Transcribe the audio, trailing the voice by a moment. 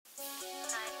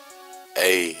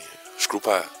Hey, screw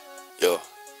pie, yo.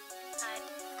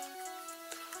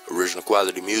 Original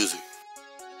quality music.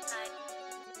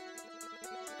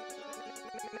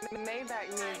 Maybach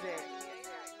music.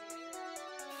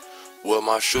 With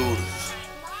my shooters,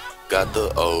 got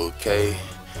the OK,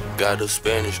 got a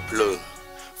Spanish plug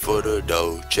for the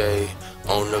Dolce.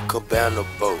 On the Cabana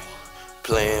boat,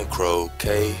 playing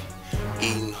croquet,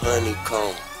 eating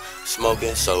honeycomb,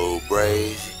 smoking so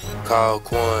brazy. Call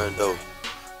Quando,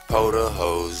 Porter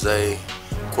Jose,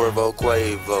 Cuervo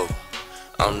Quavo.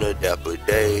 I'm the Dapper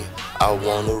Day, I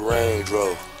want a Range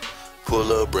Rover.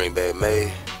 Pull up, bring back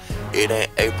May. It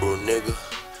ain't April, nigga,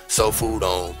 so food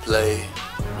don't play.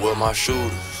 With my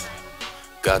shooters,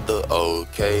 got the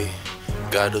OK,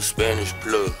 got a Spanish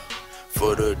plug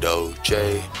for the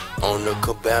Dolce. On the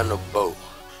Cabana boat,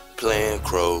 playing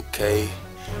croquet,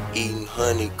 eating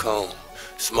honeycomb,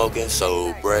 smoking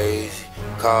so brazy.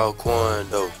 Call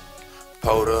Quando,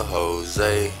 Porter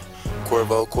Jose,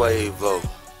 Cuervo Quavo.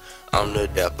 I'm the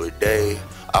Dapper Day,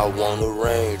 I want a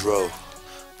Range Rover.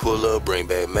 Pull up, bring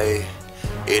back May.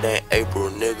 It ain't April,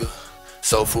 nigga,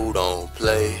 so food don't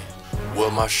play.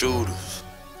 With my shooters,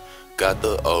 got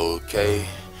the OK,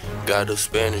 got a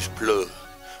Spanish plug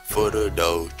for the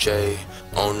Dolce.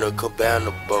 On the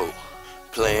Cabana boat,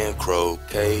 playing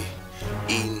croquet,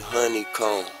 eating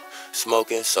honeycomb,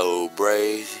 smoking so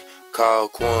brazy. Call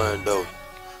Quando,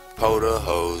 Porter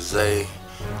Jose,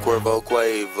 Cuervo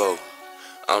Quavo.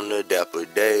 I'm the Dapper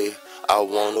Day, I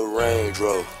want a Range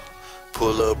Rover.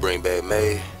 Pull up, bring back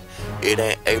May. It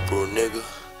ain't April, nigga,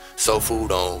 so food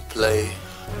don't play.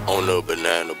 On the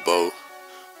banana boat,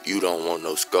 you don't want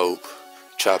no scope.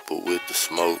 Chopper with the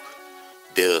smoke,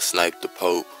 they'll snipe the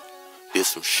Pope. This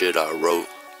some shit I wrote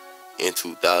in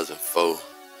 2004.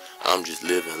 I'm just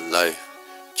living life,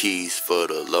 keys for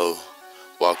the low.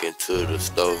 Walking to the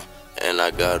store, and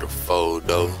I got a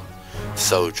photo.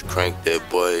 Soldier, crank that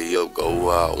boy up, go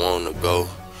where I wanna go.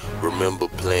 Remember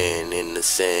playing in the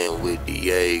sand with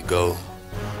Diego.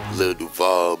 Lil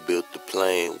Duval built the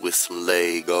plane with some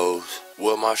Legos.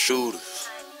 With my shooters,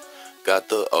 got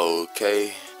the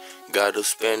OK, got a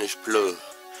Spanish plug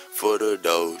for the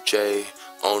Dolce.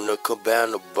 On the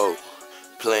Cabana boat,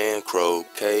 playing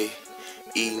croquet,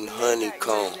 eating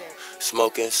honeycomb,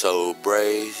 smoking so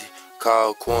brazy.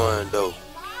 Call Quando,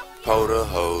 Porter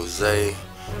Jose,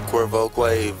 Cuervo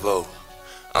Quavo.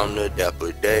 I'm the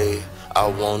Dapper Day, I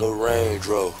want a Range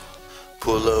Rover.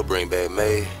 Pull up, bring back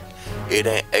May. It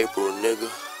ain't April, nigga,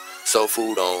 so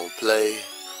food don't play.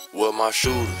 With my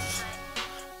shooters,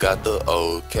 got the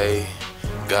OK,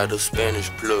 got a Spanish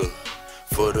plug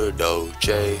for the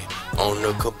Dolce. On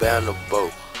the Cabana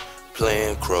boat,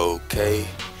 playing croquet,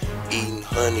 eating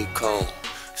honeycomb,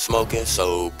 smoking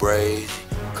so brazy.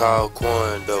 Call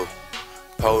Quando,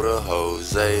 Porter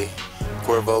Jose,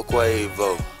 Cuervo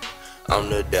Quavo. I'm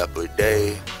the Dapper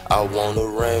Day, I want a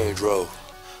Range Rover.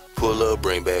 Pull up,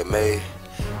 bring back May.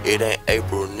 It ain't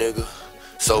April, nigga,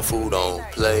 so food don't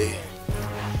play.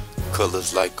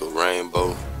 Colors like a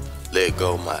rainbow, let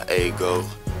go my ego.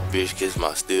 Bitch kiss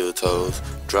my steel toes,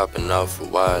 dropping off a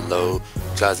wide load.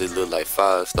 Closet look like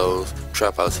 5 stores,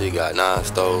 trap house he got 9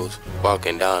 stores.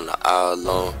 Walking down the aisle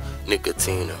alone,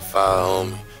 nicotine and fire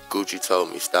on me. Gucci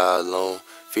told me style on,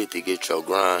 50 get your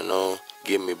grind on.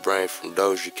 Give me brain from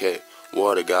Doja Cat,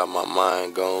 water got my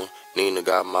mind gone. Nina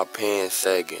got my pants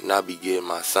sagging, I be getting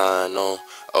my sign on.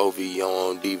 OVO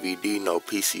on DVD, no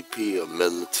PCP or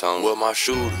melatonin. With my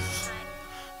shooters,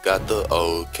 got the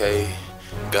OK,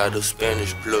 got a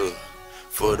Spanish plug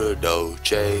for the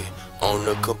Dolce. On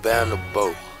the Cabana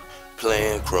boat,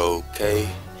 playing croquet,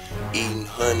 eating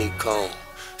honeycomb,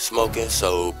 smoking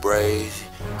so brazy.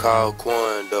 Call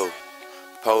Quando,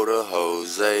 Porter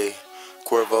Jose,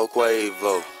 Cuervo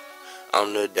Quavo.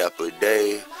 I'm the Dapper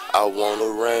Day, I want a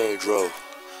Range Rover.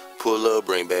 Pull up,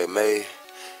 bring back May.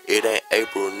 It ain't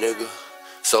April, nigga,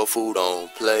 so food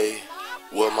don't play.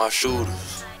 With my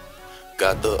shooters,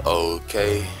 got the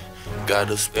OK, got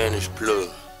a Spanish plug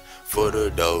for the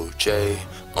Dolce.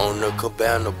 On the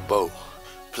Cabana boat,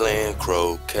 playing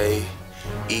croquet,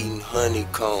 eating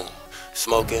honeycomb,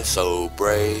 smoking so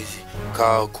brazy.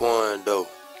 Call Quando,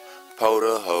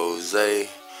 Porter Jose,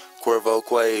 Cuervo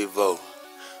Quavo.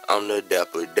 I'm the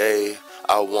Dapper Day,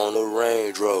 I want a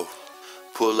Range Rover.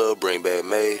 Pull up, bring back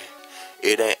May.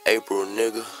 It ain't April,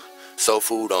 nigga, so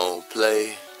food don't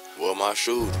play. With my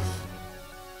shooters,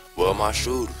 with my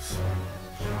shooters,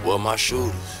 with my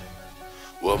shooters,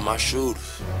 with my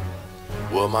shooters,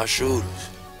 with my shooters,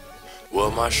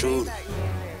 with my shooters,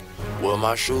 with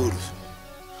my shooters,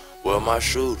 with my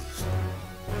shooters.